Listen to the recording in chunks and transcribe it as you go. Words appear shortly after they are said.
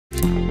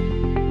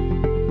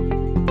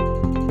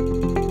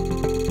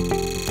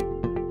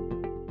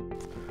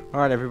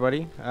Alright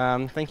everybody,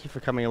 thank you for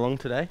coming along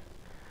today.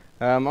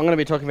 I'm going to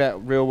be talking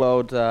about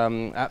real-world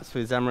apps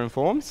with Xamarin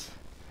Forms.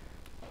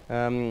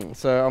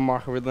 So I'm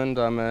Michael Ridland,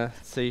 I'm a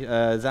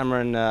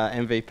Xamarin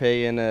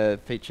MVP and a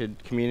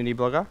featured community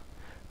blogger.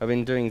 I've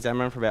been doing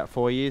Xamarin for about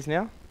 4 years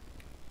now.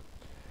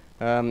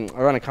 I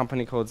run a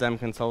company called Xam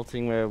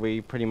Consulting where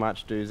we pretty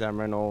much do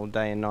Xamarin all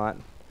day and night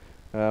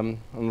and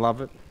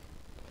love it.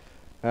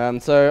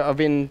 So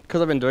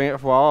because I've been doing it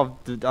for a while,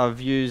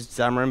 I've used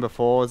Xamarin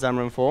before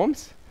Xamarin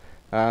Forms.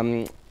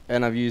 And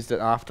I've used it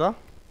after,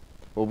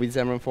 or with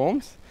Xamarin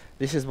Forms.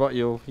 This is what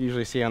you'll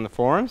usually see on the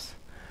forums.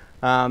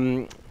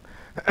 Xamarin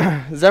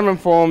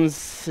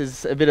Forms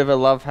is a bit of a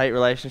love-hate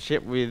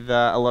relationship with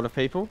a lot of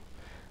people,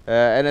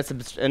 and it's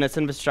an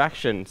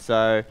abstraction.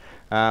 So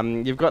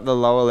you've got the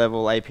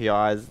lower-level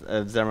APIs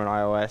of Xamarin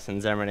iOS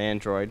and Xamarin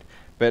Android,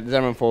 but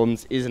Xamarin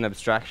Forms is an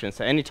abstraction.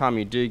 So anytime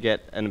you do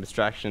get an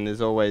abstraction,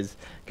 there's always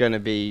going to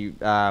be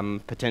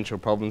potential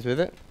problems with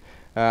it.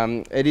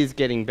 It is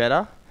getting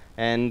better.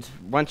 And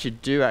once you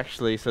do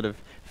actually sort of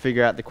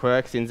figure out the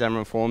quirks in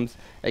Xamarin Forms,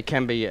 it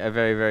can be a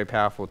very, very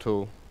powerful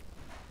tool.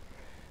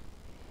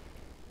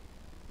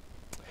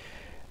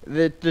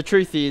 The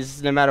truth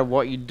is, no matter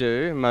what you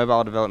do,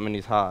 mobile development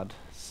is hard.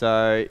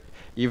 So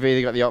you've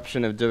either got the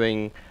option of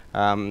doing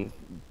 3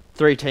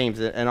 teams,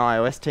 an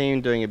iOS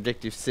team doing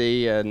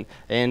Objective-C, an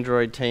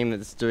Android team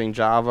that's doing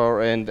Java,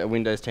 and a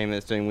Windows team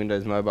that's doing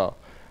Windows Mobile.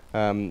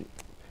 So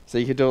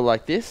you could do it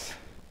like this.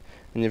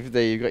 And you've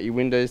got your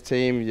Windows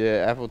team,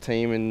 your Apple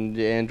team, and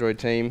your Android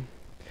team.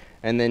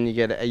 And then you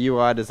get a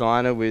UI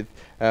designer with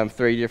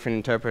 3 different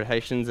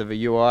interpretations of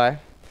a UI.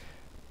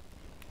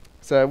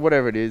 So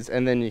whatever it is,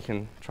 and then you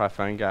can try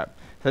PhoneGap.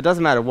 So it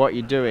doesn't matter what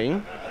you're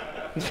doing.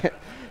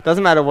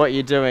 Doesn't matter what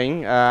you're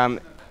doing. Yeah.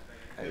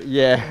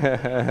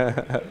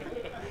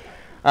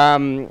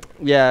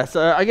 Yeah.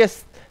 So I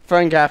guess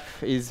PhoneGap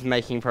is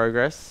making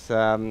progress.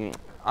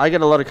 I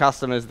get a lot of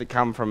customers that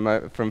come from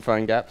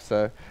PhoneGap,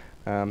 so.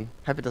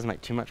 Hope it doesn't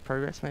make too much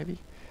progress, maybe.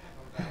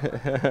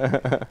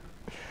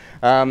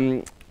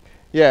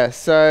 Yeah,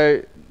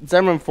 so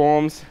Xamarin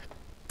Forms,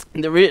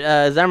 the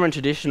Xamarin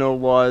Traditional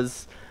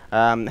was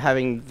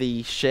having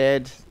the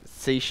shared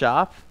C#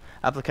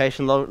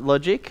 application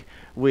logic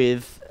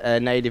with a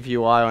native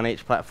UI on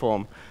each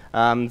platform.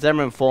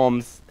 Xamarin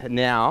Forms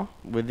now,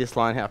 with this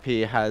line up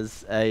here,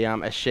 has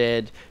a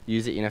shared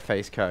user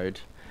interface code,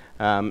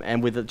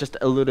 and with just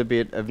a little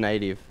bit of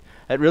native.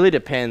 It really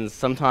depends.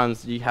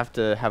 Sometimes you have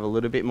to have a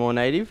little bit more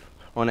native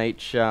on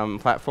each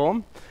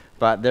platform,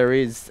 but there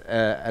is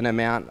an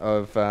amount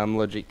of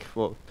logic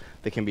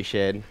that can be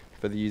shared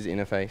for the user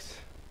interface.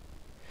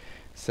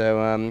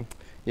 So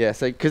yeah,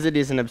 so because it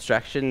is an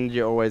abstraction,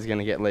 you're always going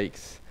to get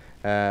leaks,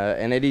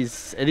 and it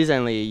is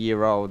only a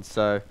year old.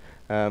 So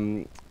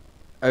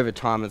over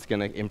time, it's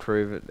going to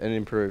improve and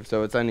improve.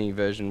 So it's only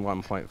version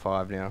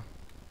 1.5 now.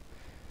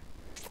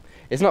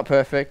 It's not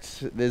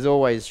perfect. There's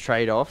always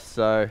trade-offs.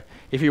 So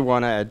if you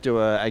want to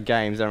do a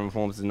game, Xamarin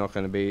Forms is not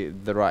going to be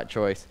the right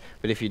choice.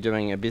 But if you're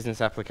doing a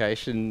business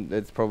application,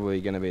 it's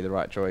probably going to be the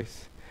right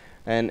choice.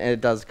 And it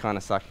does kind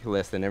of suck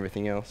less than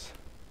everything else.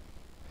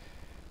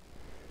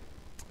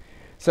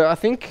 So I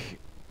think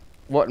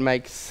what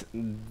makes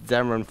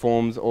Xamarin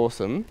Forms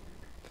awesome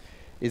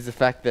is the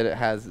fact that it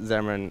has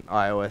Xamarin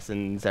iOS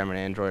and Xamarin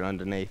Android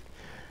underneath.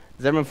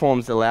 Xamarin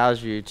Forms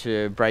allows you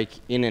to break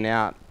in and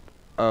out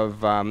of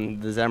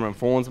the Xamarin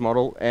Forms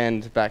model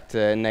and back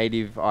to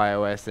native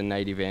iOS and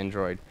native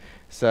Android.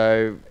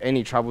 So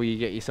any trouble you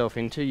get yourself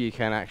into, you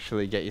can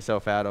actually get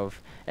yourself out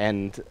of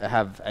and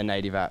have a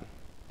native app.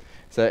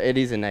 So it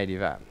is a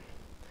native app.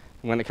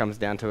 When it comes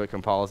down to it,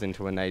 compiles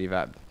into a native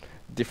app,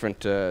 different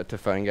to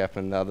PhoneGap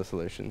and the other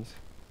solutions.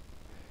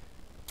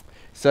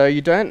 So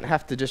you don't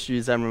have to just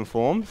use Xamarin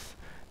Forms.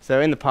 So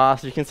in the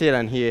past, you can see it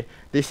on here,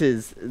 this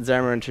is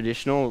Xamarin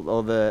Traditional,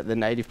 or the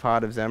native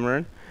part of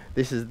Xamarin.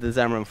 This is the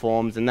Xamarin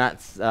Forms, and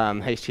that's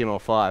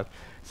HTML5.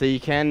 So you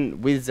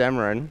can, with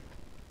Xamarin,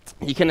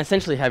 you can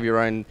essentially have your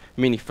own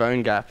mini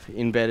PhoneGap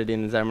embedded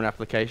in the Xamarin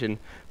application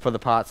for the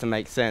parts that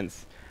make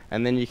sense.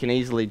 And then you can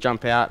easily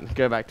jump out,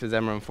 go back to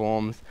Xamarin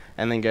Forms,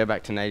 and then go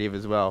back to native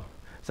as well.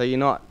 So you're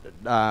not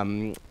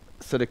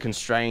sort of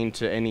constrained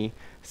to any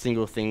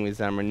single thing with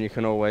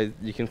Xamarin.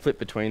 You can flip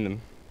between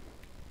them.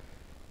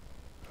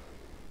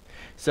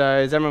 So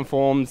Xamarin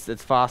Forms,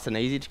 it's fast and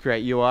easy to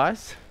create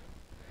UIs.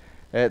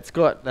 It's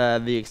got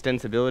the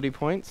extensibility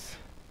points.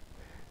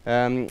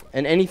 And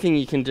anything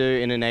you can do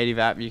in a native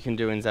app, you can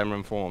do in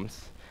Xamarin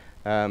Forms.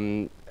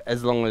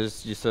 As long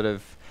as you sort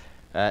of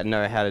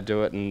know how to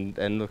do it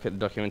and look at the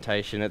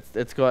documentation.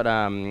 It's got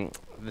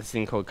this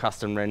thing called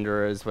custom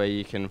renderers where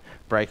you can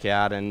break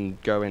out and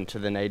go into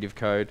the native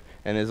code.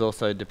 And there's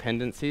also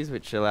dependencies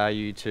which allow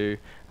you to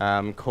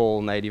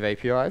call native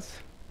APIs.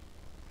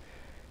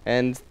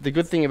 And the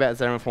good thing about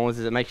Xamarin Forms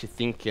is it makes you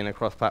think in a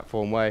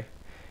cross-platform way.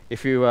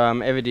 If you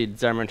ever did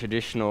Xamarin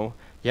Traditional,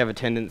 you have a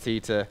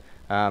tendency to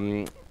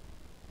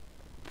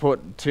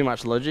put too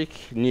much logic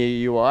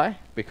near UI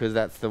because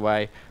that's the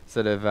way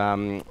sort of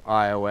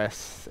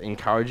iOS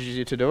encourages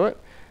you to do it.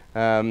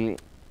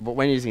 But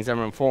when using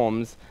Xamarin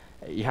Forms,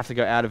 you have to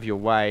go out of your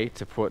way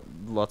to put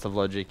lots of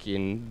logic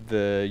in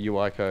the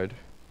UI code.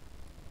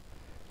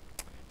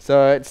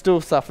 So it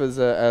still suffers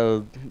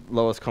a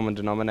lowest common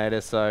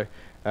denominator. So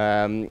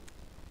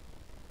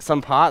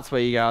some parts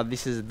where you go,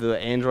 this is the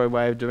Android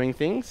way of doing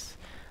things.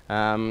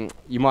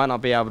 You might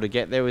not be able to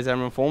get there with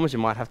Xamarin Forms. You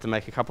might have to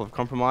make a couple of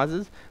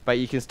compromises, but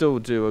you can still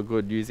do a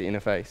good user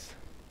interface.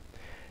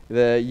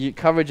 The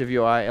coverage of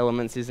UI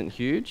elements isn't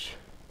huge,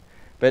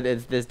 but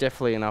there's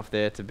definitely enough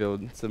there to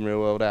build some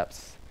real-world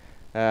apps.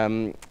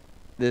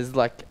 There's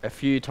like a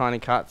few tiny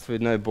cuts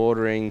with no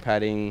bordering,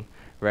 padding,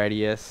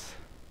 radius.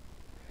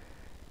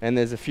 And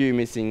there's a few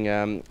missing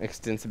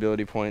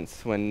extensibility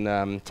points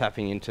when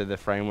tapping into the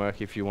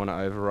framework if you want to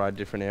override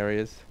different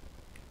areas.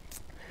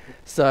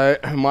 So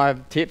my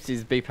tips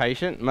is be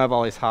patient.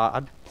 Mobile is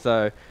hard,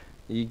 so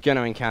you're going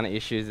to encounter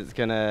issues.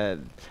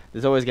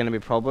 There's always going to be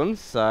problems,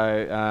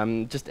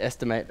 so just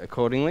estimate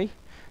accordingly.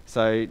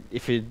 So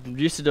if you're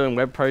used to doing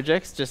web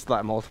projects, just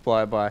like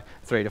multiply it by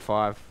 3 to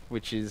 5,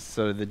 which is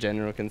sort of the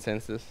general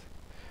consensus,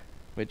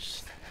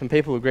 which some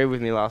people agreed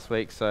with me last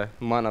week, so it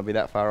might not be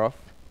that far off.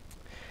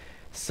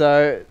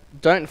 So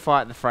don't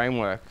fight the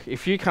framework.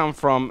 If you come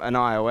from an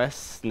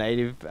iOS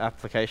native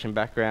application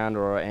background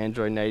or an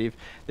Android native,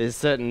 there's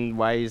certain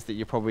ways that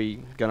you're probably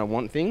going to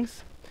want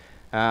things.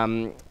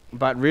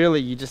 But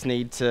really you just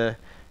need to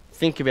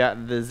think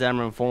about the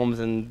Xamarin Forms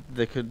and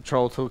the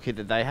control toolkit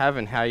that they have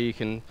and how you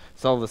can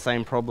solve the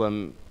same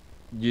problem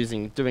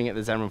doing it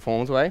the Xamarin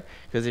Forms way.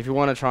 Because if you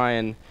want to try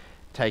and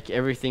take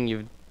everything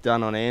you've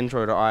done on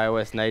Android or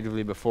iOS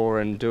natively before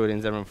and do it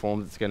in Xamarin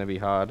Forms, it's going to be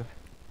hard.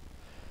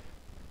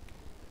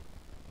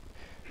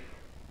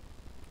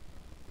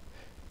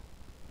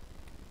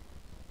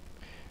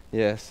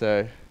 Yeah,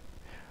 so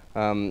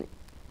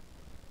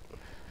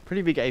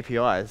pretty big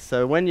APIs.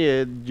 So when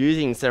you're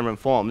using Xamarin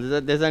Forms,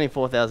 there's only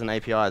 4,000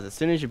 APIs. As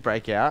soon as you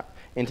break out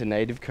into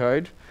native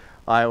code,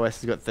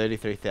 iOS has got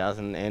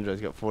 33,000,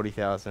 Android's got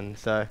 40,000.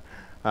 So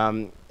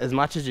as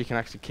much as you can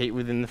actually keep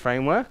within the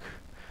framework,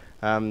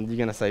 you're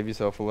going to save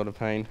yourself a lot of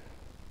pain.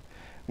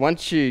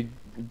 Once you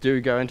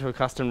do go into a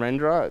custom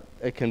renderer,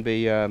 it can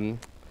be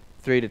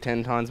 3 to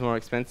 10 times more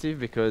expensive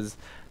because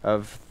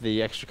of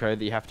the extra code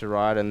that you have to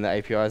write and the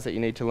APIs that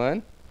you need to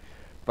learn.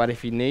 But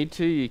if you need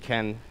to, you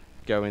can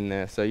go in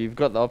there. So you've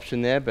got the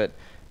option there, but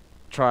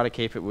try to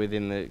keep it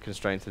within the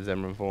constraints of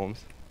Xamarin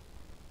Forms.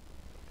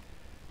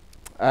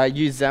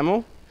 Use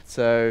XAML.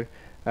 So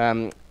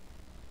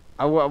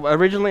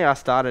originally I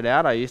started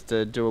out, I used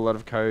to do a lot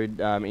of code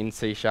in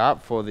C#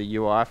 for the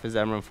UI for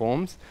Xamarin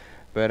Forms.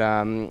 But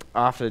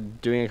after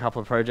doing a couple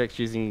of projects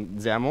using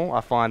XAML, I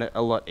find it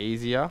a lot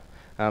easier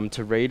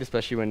to read,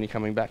 especially when you're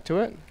coming back to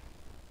it.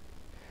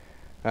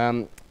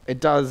 It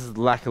does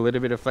lack a little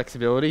bit of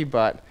flexibility,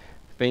 but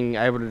being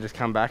able to just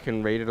come back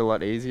and read it a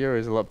lot easier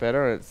is a lot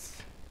better.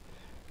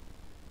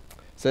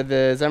 So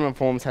the Xamarin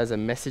Forms has a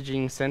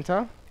messaging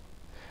center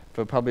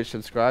for publish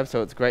subscribe,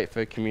 so it's great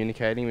for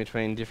communicating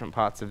between different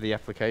parts of the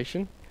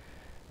application.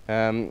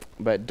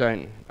 But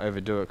don't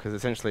overdo it, because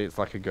essentially it's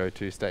like a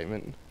go-to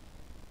statement.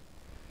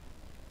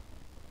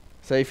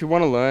 So if you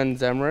want to learn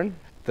Xamarin,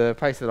 the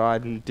place that I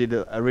did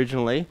it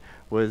originally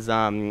was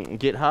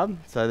GitHub.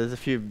 So there's a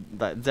few,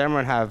 like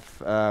Xamarin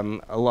have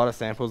a lot of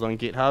samples on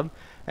GitHub,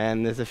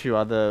 and there's a few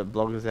other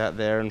bloggers out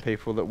there and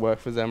people that work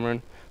for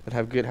Xamarin that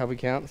have GitHub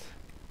accounts.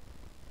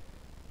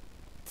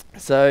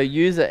 So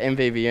user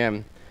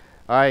Mvvm.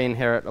 I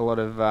inherit a lot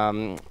of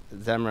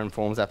Xamarin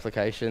Forms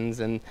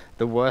applications, and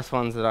the worst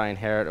ones that I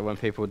inherit are when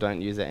people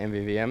don't use their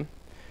Mvvm.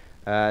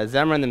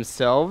 Xamarin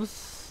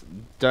themselves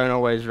don't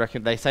always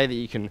they say that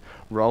you can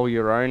roll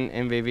your own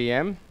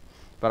Mvvm,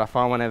 but I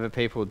find whenever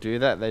people do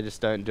that, they just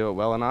don't do it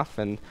well enough,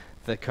 and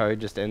the code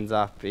just ends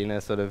up in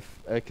a sort of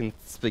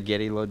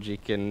spaghetti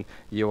logic and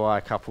UI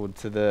coupled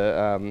to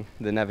the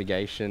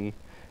navigation.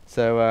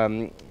 So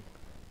yeah,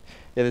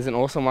 there's an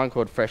awesome one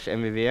called Fresh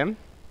Mvvm,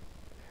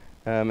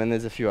 and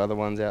there's a few other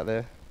ones out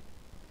there.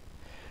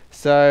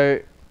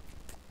 So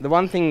the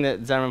one thing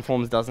that Xamarin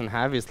Forms doesn't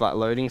have is like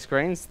loading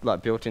screens,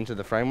 like built into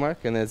the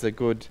framework, and there's a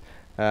good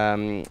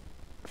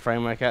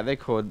framework out there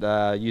called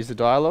User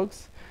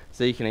Dialogues,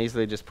 so you can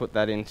easily just put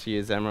that into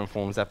your Xamarin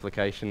Forms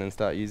application and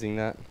start using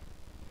that.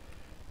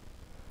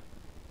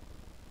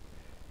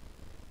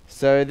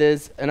 So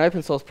there's an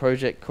open source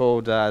project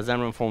called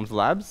Xamarin Forms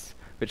Labs,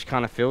 which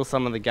kind of fills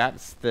some of the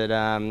gaps that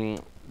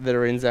that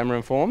are in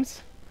Xamarin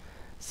Forms.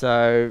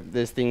 So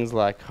there's things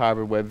like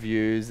hybrid web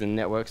views and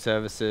network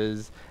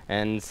services,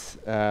 and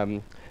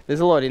there's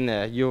a lot in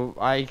there.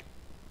 I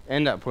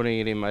end up putting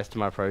it in most of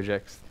my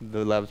projects,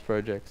 the labs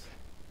projects.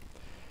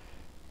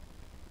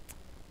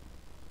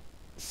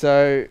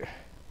 So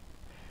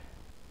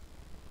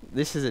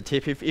this is a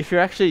tip. If you're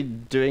actually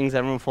doing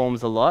Xamarin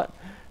Forms a lot,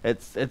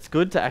 it's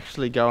good to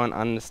actually go and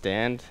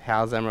understand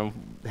how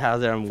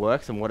Xamarin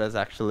works and what it's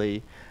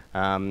actually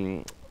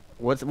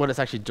what it's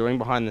actually doing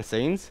behind the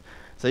scenes.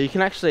 So you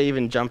can actually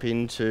even jump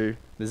into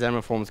the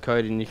Xamarin Forms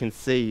code and you can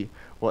see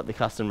what the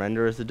custom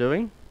renderers are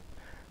doing.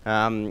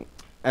 And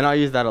I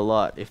use that a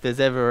lot. If there's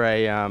ever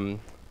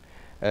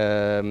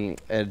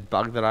a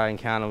bug that I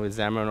encounter with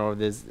Xamarin, or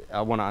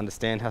I want to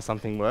understand how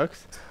something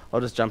works,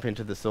 I'll just jump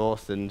into the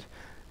source. And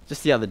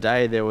just the other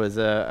day there was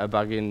a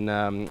bug in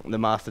the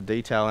master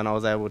detail, and I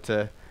was able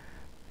to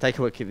take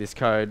a look at this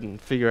code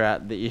and figure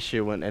out the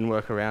issue and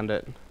work around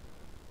it.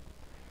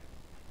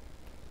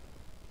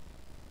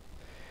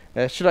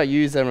 Should I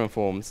use Xamarin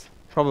Forms?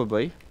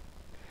 Probably.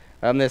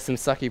 There's some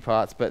sucky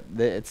parts, but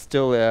it's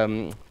still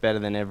better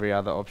than every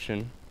other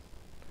option.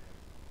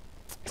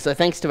 So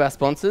thanks to our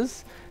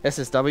sponsors,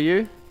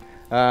 SSW,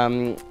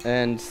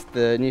 and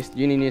the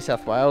Uni New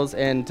South Wales,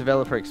 and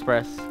Developer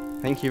Express.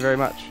 Thank you very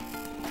much.